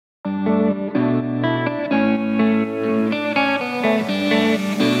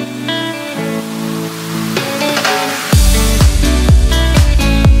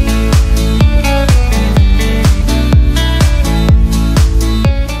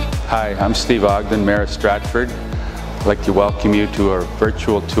Hi, I'm Steve Ogden, Mayor of Stratford. I'd like to welcome you to our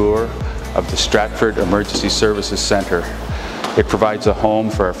virtual tour of the Stratford Emergency Services Centre. It provides a home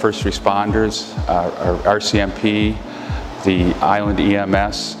for our first responders, our RCMP, the Island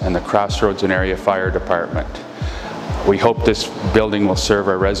EMS, and the Crossroads and Area Fire Department. We hope this building will serve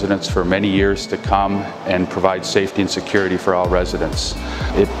our residents for many years to come and provide safety and security for all residents.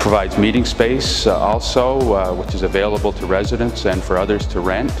 It provides meeting space also, which is available to residents and for others to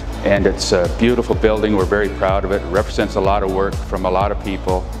rent. And it's a beautiful building. We're very proud of it. It represents a lot of work from a lot of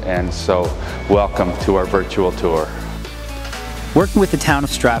people, and so welcome to our virtual tour. Working with the town of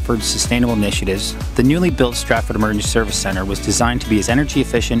Stratford's sustainable initiatives, the newly built Stratford Emergency Service Centre was designed to be as energy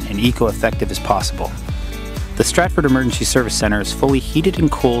efficient and eco-effective as possible. The Stratford Emergency Service Centre is fully heated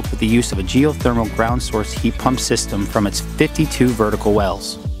and cooled with the use of a geothermal ground source heat pump system from its 52 vertical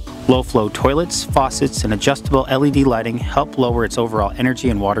wells. Low-flow toilets, faucets, and adjustable LED lighting help lower its overall energy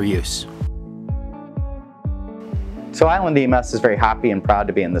and water use. So Island EMS is very happy and proud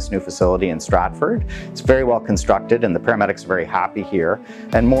to be in this new facility in Stratford. It's very well constructed and the paramedics are very happy here.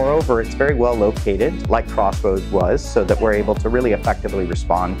 And moreover, it's very well located, like Crossroads was, so that we're able to really effectively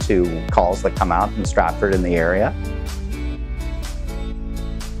respond to calls that come out in Stratford in the area.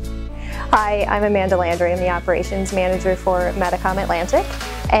 Hi, I'm Amanda Landry. I'm the Operations Manager for Medicom Atlantic.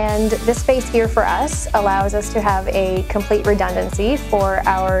 And this space here for us allows us to have a complete redundancy for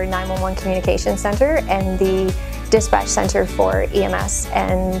our 911 communication center and the dispatch center for EMS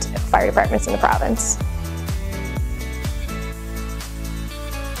and fire departments in the province.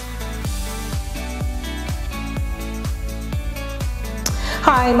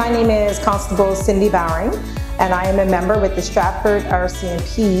 Hi, my name is Constable Cindy Bowering, and I am a member with the Stratford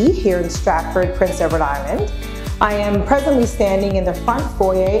RCMP here in Stratford, Prince Edward Island. I am presently standing in the front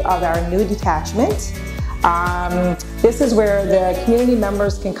foyer of our new detachment. This is where the community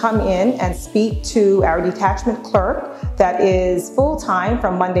members can come in and speak to our detachment clerk that is full-time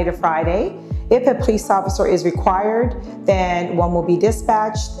from Monday to Friday. If a police officer is required, then one will be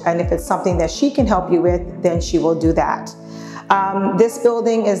dispatched, and if it's something that she can help you with, then she will do that. This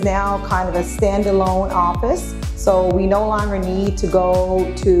building is now kind of a standalone office, so we no longer need to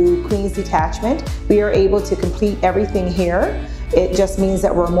go to Queen's Detachment. We are able to complete everything here. It just means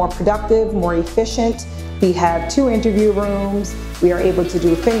that we're more productive, more efficient. We have 2 interview rooms. We are able to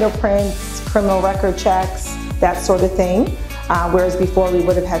do fingerprints, criminal record checks, that sort of thing. Whereas before we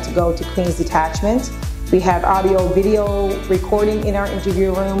would have had to go to Queen's Detachment. We have audio-video recording in our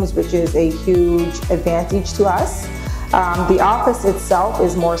interview rooms, which is a huge advantage to us. The office itself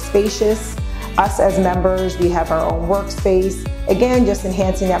is more spacious. Us as members, we have our own workspace. Again, just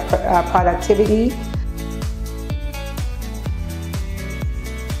enhancing that productivity.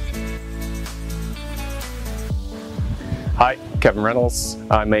 Hi, Kevin Reynolds.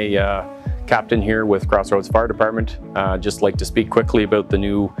 I'm a captain here with Crossroads Fire Department. Just like to speak quickly about the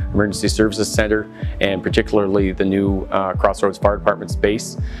new Emergency Services Centre and particularly the new Crossroads Fire Department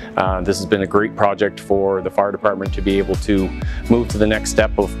space. This has been a great project for the fire department to be able to move to the next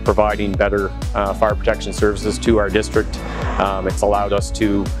step of providing better fire protection services to our district. It's allowed us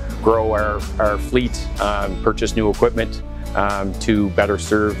to grow our fleet, purchase new equipment, to better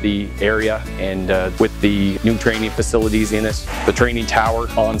serve the area, and with the new training facilities in it, the training tower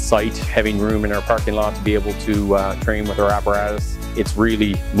on site, having room in our parking lot to be able to train with our apparatus. It's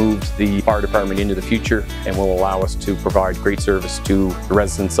really moved the fire department into the future and will allow us to provide great service to the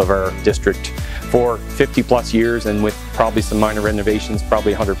residents of our district for 50 plus years, and with probably some minor renovations,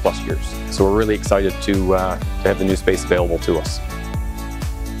 probably 100 plus years. So we're really excited to have the new space available to us.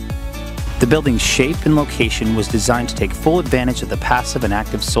 The building's shape and location was designed to take full advantage of the passive and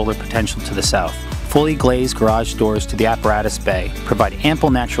active solar potential to the south. Fully glazed garage doors to the apparatus bay provide ample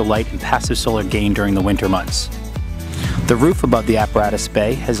natural light and passive solar gain during the winter months. The roof above the apparatus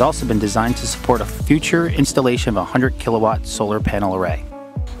bay has also been designed to support a future installation of a 100 kilowatt solar panel array.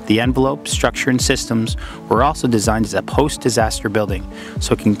 The envelope, structure, and systems were also designed as a post-disaster building,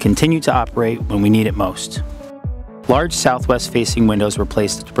 so it can continue to operate when we need it most. Large southwest-facing windows were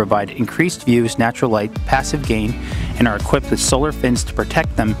placed to provide increased views, natural light, passive gain, and are equipped with solar fins to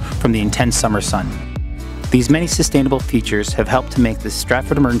protect them from the intense summer sun. These many sustainable features have helped to make the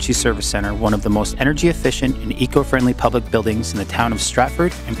Stratford Emergency Service Centre one of the most energy-efficient and eco-friendly public buildings in the town of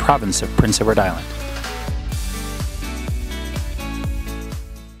Stratford and province of Prince Edward Island.